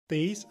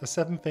These are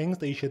 7 things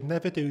that you should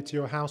never do to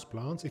your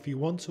houseplants if you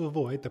want to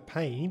avoid the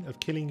pain of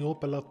killing your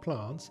beloved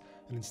plants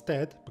and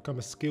instead become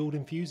a skilled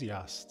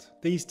enthusiast.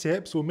 These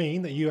tips will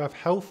mean that you have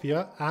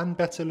healthier and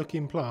better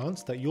looking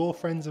plants that your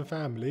friends and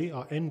family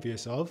are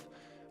envious of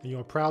and you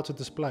are proud to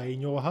display in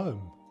your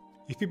home.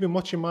 If you've been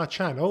watching my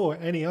channel or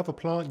any other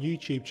plant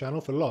YouTube channel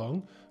for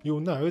long,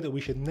 you'll know that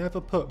we should never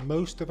put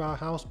most of our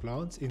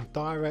houseplants in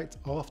direct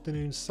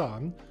afternoon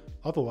sun,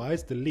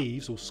 otherwise the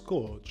leaves will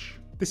scorch.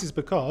 This is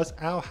because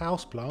our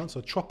houseplants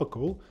are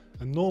tropical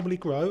and normally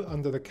grow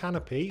under the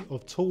canopy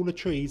of taller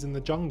trees in the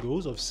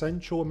jungles of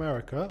Central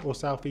America or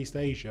Southeast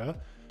Asia.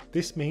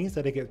 This means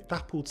that they get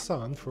dappled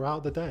sun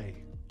throughout the day.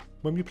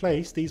 When we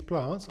place these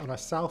plants on a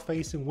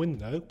south-facing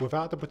window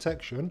without the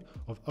protection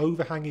of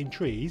overhanging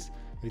trees,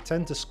 they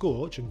tend to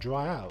scorch and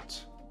dry out.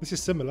 This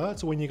is similar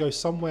to when you go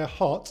somewhere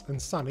hot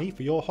and sunny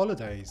for your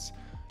holidays.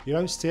 You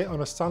don't sit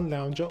on a sun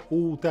lounger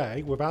all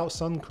day without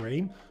sun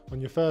cream on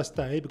your first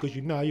day because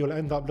you know you'll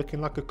end up looking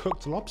like a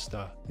cooked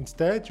lobster.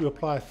 Instead, you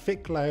apply a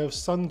thick layer of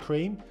sun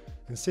cream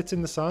and sit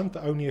in the sun for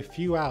only a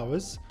few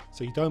hours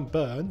so you don't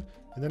burn,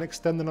 and then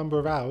extend the number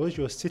of hours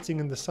you're sitting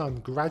in the sun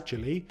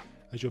gradually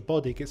as your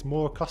body gets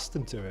more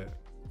accustomed to it.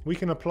 We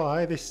can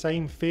apply this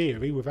same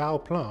theory with our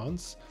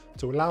plants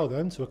to allow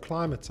them to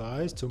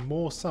acclimatise to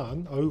more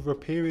sun over a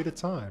period of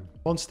time.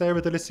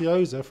 Monstera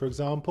deliciosa, for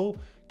example,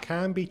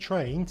 can be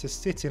trained to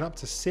sit in up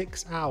to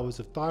 6 hours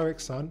of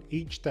direct sun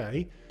each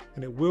day,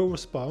 and it will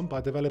respond by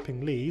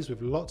developing leaves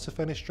with lots of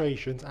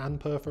fenestrations and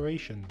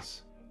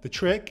perforations. The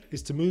trick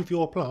is to move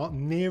your plant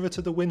nearer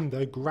to the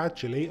window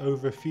gradually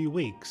over a few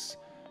weeks.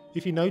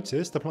 If you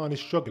notice the plant is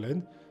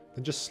struggling,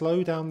 then just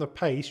slow down the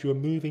pace you are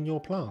moving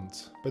your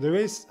plant. But there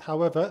is,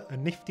 however, a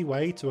nifty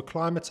way to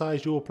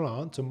acclimatise your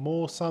plant to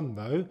more sun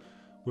though,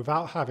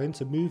 without having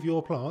to move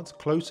your plant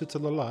closer to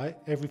the light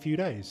every few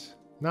days.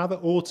 Now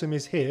that autumn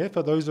is here,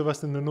 for those of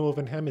us in the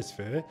Northern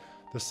Hemisphere,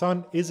 the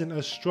sun isn't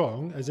as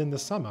strong as in the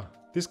summer.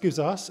 This gives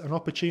us an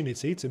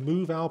opportunity to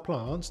move our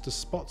plants to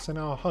spots in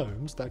our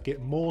homes that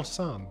get more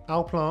sun.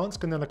 Our plants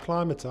can then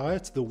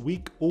acclimatise to the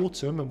weak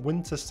autumn and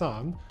winter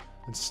sun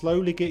and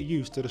slowly get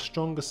used to the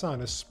stronger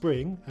sun as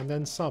spring and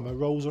then summer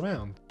rolls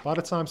around. By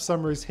the time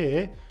summer is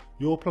here,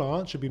 your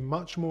plant should be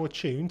much more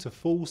attuned to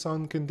full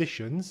sun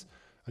conditions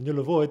and you'll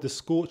avoid the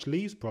scorched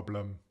leaves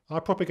problem. I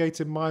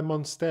propagated my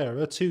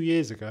Monstera 2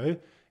 years ago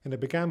and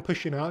it began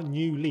pushing out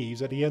new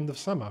leaves at the end of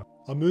summer.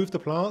 I moved the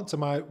plant to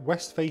my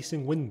west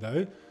facing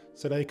window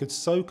so they could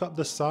soak up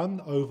the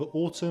sun over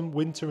autumn,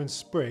 winter and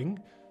spring,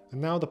 and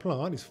now the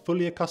plant is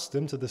fully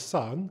accustomed to the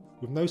sun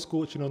with no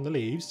scorching on the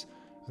leaves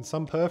and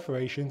some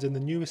perforations in the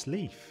newest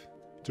leaf.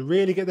 To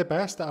really get the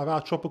best out of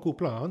our tropical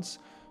plants,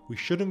 we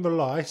shouldn't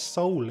rely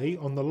solely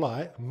on the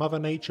light Mother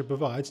Nature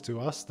provides to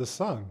us, the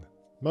sun.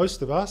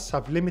 Most of us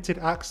have limited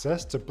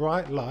access to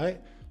bright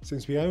light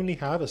since we only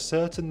have a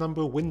certain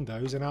number of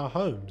windows in our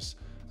homes,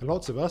 and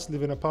lots of us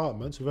live in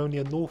apartments with only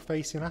a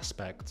north-facing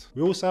aspect.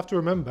 We also have to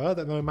remember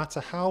that no matter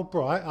how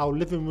bright our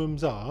living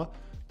rooms are,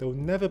 they will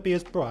never be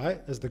as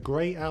bright as the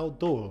great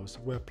outdoors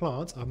where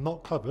plants are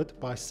not covered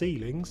by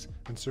ceilings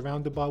and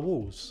surrounded by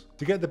walls.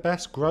 To get the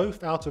best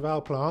growth out of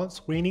our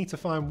plants, we need to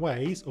find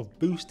ways of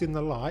boosting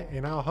the light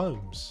in our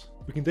homes.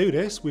 We can do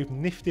this with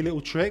nifty little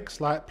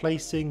tricks like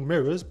placing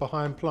mirrors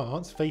behind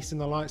plants facing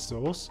the light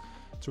source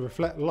to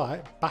reflect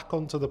light back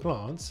onto the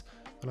plants,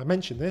 and I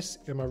mentioned this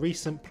in my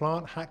recent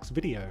plant hacks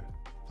video.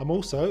 I'm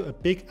also a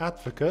big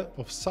advocate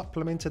of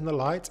supplementing the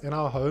light in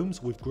our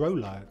homes with grow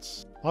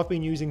lights. I've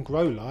been using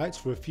grow lights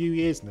for a few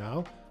years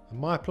now and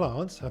my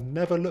plants have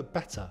never looked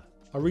better.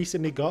 I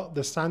recently got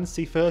the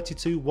Sansi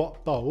 32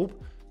 watt bulb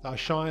that I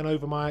shine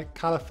over my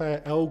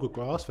Califare Elga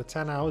grass for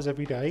 10 hours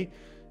every day,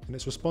 and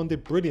it's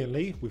responded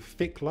brilliantly with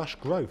thick lush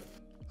growth.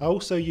 I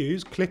also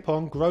use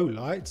clip-on grow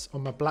lights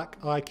on my black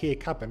IKEA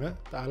cabinet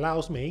that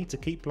allows me to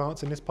keep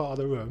plants in this part of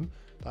the room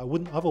that I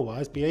wouldn't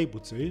otherwise be able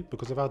to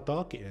because of how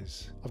dark it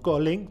is. I've got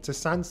a link to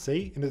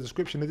Sansi in the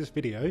description of this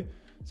video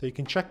so you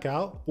can check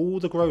out all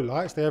the grow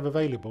lights they have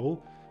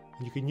available,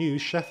 and you can use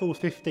Sheffield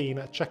 15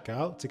 at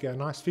checkout to get a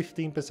nice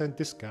 15%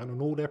 discount on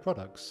all their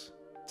products.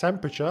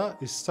 Temperature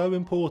is so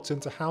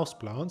important to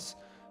houseplants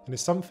and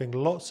is something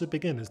lots of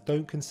beginners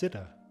don't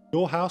consider.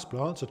 Your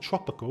houseplants are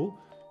tropical,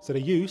 so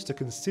they're used to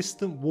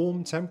consistent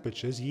warm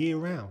temperatures year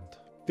round.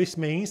 This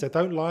means they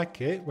don't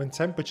like it when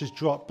temperatures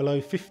drop below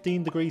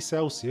 15 degrees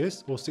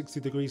Celsius or 60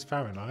 degrees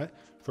Fahrenheit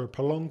for a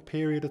prolonged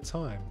period of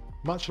time.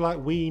 Much like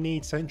we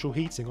need central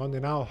heating on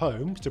in our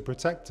homes to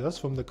protect us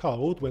from the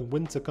cold when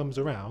winter comes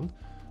around,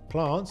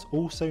 plants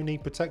also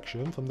need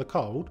protection from the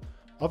cold,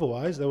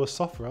 otherwise they will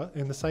suffer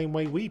in the same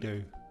way we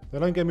do. Now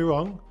don't get me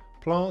wrong,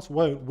 plants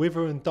won't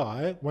wither and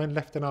die when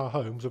left in our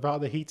homes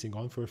without the heating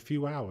on for a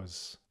few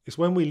hours. It's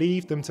when we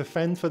leave them to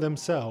fend for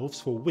themselves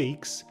for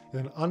weeks in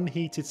an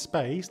unheated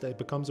space that it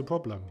becomes a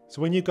problem.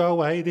 So when you go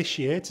away this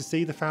year to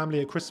see the family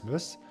at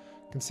Christmas,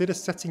 consider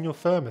setting your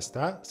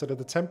thermostat so that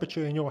the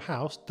temperature in your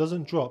house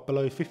doesn't drop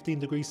below 15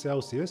 degrees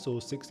Celsius or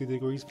 60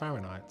 degrees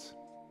Fahrenheit.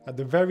 At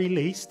the very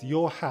least,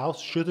 your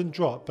house shouldn't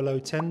drop below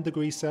 10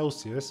 degrees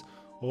Celsius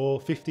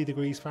or 50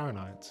 degrees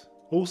Fahrenheit.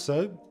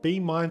 Also, be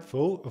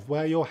mindful of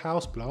where your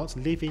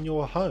houseplants live in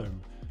your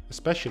home,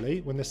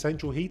 especially when the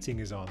central heating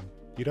is on.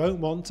 You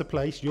don't want to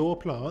place your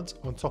plant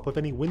on top of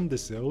any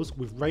windowsills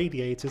with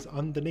radiators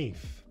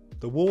underneath.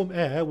 The warm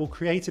air will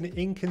create an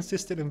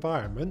inconsistent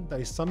environment that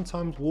is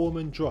sometimes warm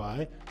and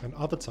dry and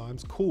other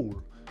times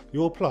cool.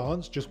 Your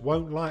plants just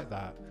won't like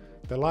that.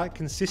 They like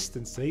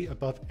consistency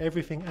above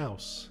everything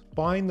else.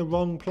 Buying the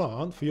wrong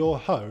plant for your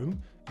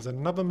home is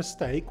another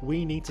mistake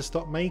we need to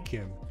stop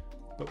making.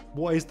 But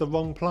what is the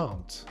wrong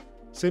plant?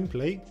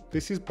 Simply,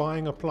 this is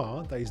buying a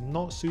plant that is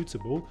not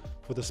suitable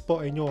for the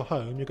spot in your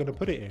home you're going to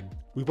put it in.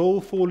 We've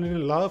all fallen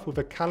in love with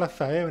a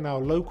calathea in our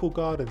local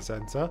garden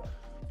centre,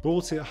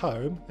 brought it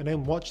home and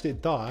then watched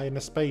it die in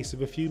the space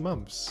of a few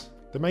months.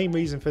 The main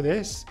reason for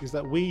this is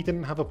that we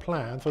didn't have a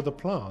plan for the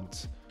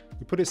plant.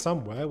 We put it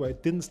somewhere where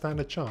it didn't stand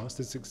a chance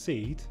to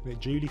succeed and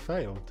it duly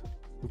failed.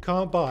 We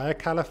can't buy a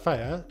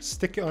calathea,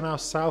 stick it on our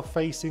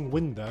south-facing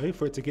window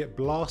for it to get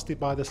blasted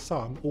by the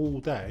sun all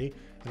day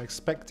and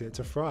expect it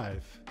to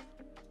thrive.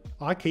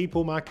 I keep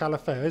all my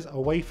calatheas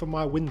away from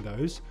my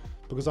windows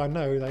because I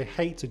know they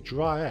hate to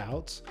dry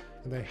out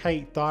and they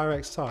hate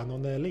direct sun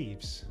on their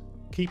leaves.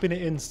 Keeping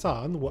it in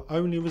sun will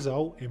only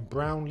result in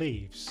brown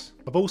leaves.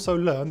 I've also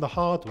learned the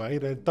hard way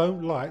that I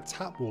don't like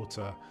tap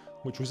water,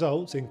 which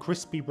results in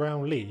crispy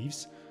brown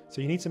leaves,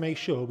 so you need to make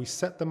sure we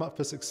set them up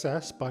for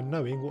success by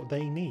knowing what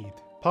they need.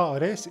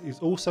 Part of this is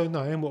also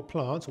knowing what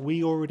plants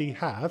we already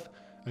have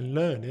and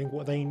learning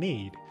what they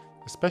need,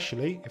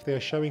 especially if they are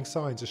showing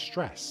signs of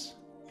stress.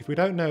 If we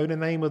don't know the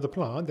name of the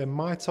plant, then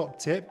my top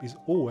tip is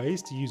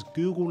always to use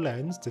Google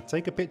Lens to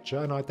take a picture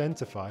and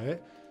identify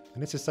it,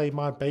 and this has saved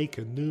my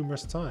bacon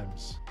numerous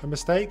times. A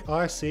mistake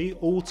I see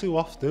all too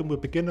often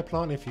with beginner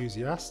plant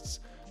enthusiasts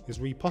is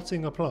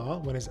repotting a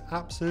plant when there's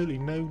absolutely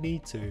no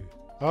need to.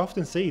 I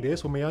often see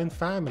this with my own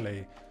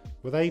family,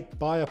 where they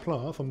buy a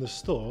plant from the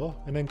store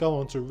and then go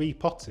on to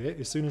repot it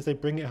as soon as they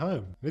bring it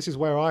home. This is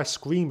where I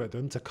scream at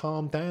them to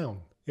calm down.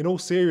 In all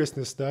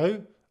seriousness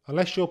though,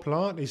 unless your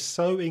plant is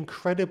so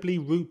incredibly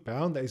root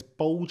bound that it's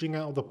bulging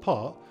out of the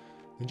pot,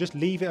 then just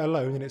leave it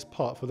alone in its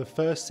pot for the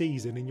first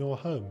season in your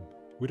home.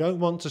 We don't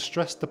want to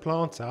stress the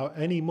plant out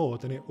any more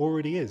than it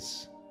already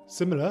is.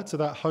 Similar to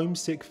that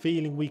homesick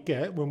feeling we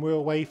get when we're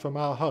away from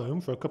our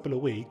home for a couple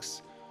of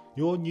weeks,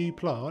 your new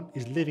plant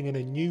is living in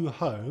a new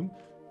home,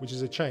 which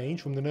is a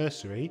change from the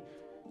nursery,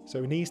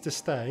 so it needs to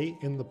stay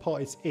in the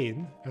pot it's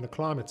in and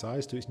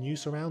acclimatise to its new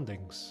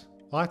surroundings.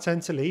 I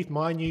tend to leave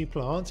my new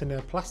plants in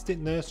their plastic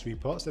nursery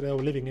pots that they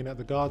were living in at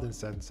the garden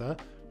centre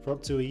for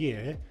up to a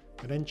year,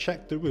 and then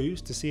check the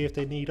roots to see if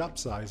they need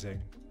upsizing.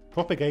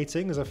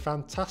 Propagating is a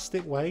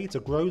fantastic way to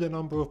grow the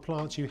number of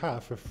plants you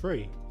have for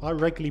free. I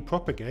regularly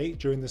propagate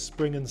during the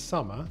spring and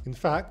summer. In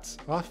fact,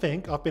 I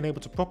think I've been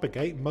able to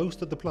propagate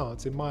most of the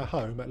plants in my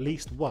home at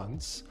least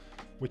once,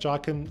 which I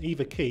can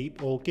either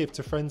keep or give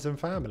to friends and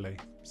family.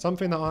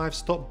 Something that I've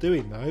stopped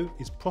doing though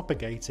is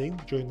propagating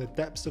during the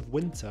depths of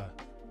winter.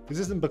 This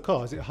isn't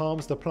because it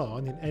harms the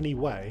plant in any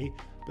way,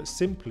 but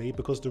simply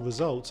because the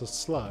results are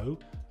slow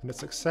and the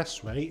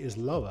success rate is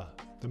lower.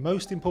 The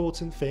most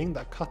important thing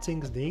that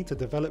cuttings need to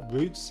develop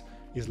roots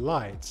is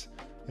light,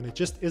 and there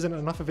just isn't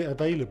enough of it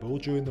available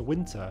during the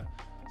winter,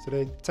 so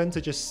they tend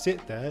to just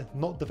sit there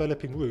not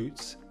developing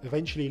roots,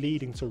 eventually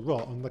leading to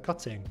rot on the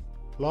cutting.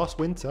 Last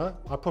winter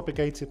I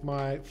propagated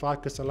my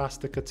Ficus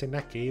elastica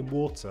tineke in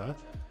water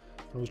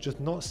and was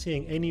just not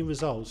seeing any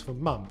results for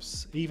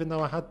months, even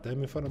though I had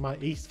them in front of my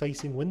east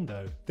facing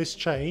window. This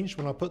changed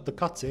when I put the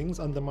cuttings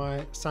under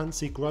my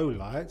Sansi grow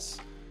lights,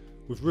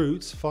 with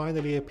roots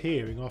finally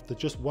appearing after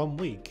just 1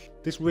 week.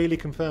 This really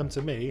confirmed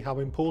to me how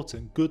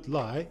important good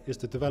light is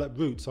to develop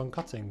roots on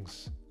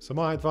cuttings. So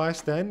my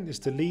advice then is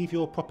to leave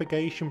your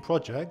propagation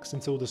projects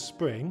until the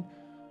spring,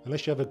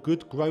 unless you have a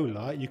good grow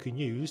light you can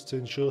use to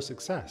ensure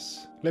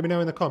success. Let me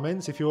know in the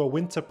comments if you're a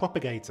winter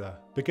propagator.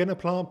 Beginner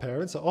plant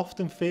parents are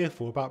often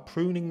fearful about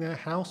pruning their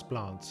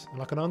houseplants,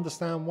 and I can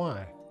understand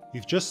why.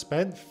 You've just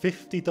spent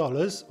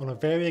 $50 on a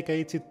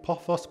variegated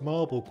Pothos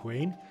Marble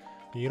Queen,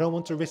 and you don't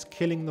want to risk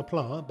killing the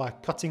plant by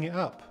cutting it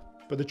up.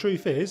 But the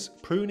truth is,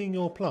 pruning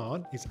your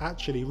plant is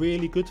actually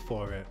really good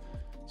for it.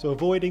 So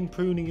avoiding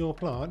pruning your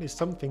plant is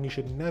something you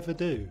should never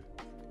do.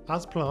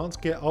 As plants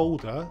get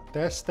older,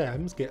 their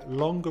stems get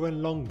longer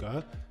and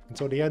longer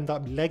until they end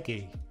up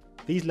leggy.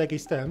 These leggy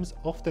stems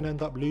often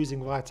end up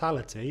losing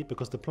vitality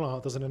because the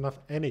plant doesn't have enough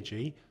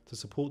energy to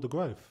support the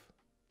growth.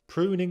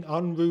 Pruning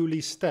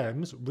unruly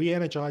stems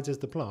re-energizes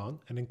the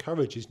plant and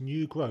encourages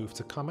new growth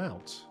to come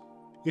out.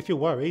 If you're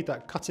worried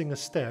that cutting a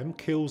stem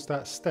kills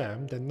that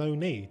stem, then no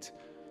need.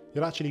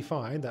 You'll actually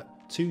find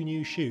that 2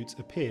 new shoots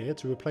appear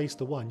to replace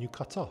the one you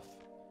cut off.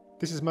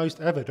 This is most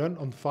evident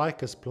on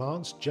ficus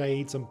plants,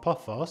 jades and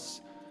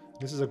pothos.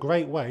 This is a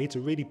great way to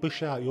really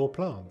bush out your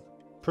plant.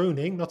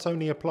 Pruning not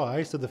only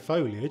applies to the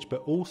foliage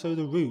but also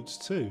the roots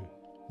too.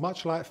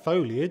 Much like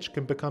foliage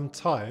can become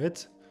tired,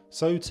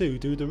 so too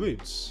do the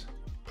roots.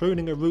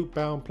 Pruning a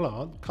root-bound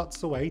plant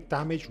cuts away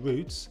damaged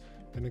roots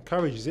and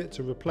encourages it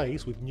to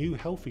replace with new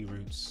healthy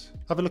roots.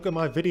 Have a look at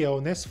my video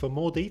on this for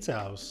more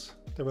details.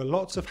 There are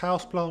lots of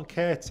houseplant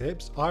care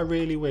tips I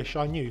really wish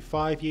I knew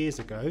 5 years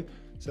ago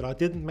so that I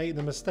didn't make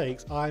the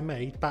mistakes I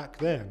made back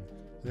then.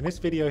 In this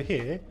video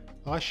here,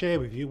 I share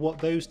with you what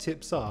those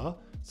tips are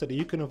so that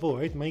you can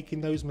avoid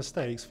making those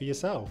mistakes for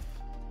yourself.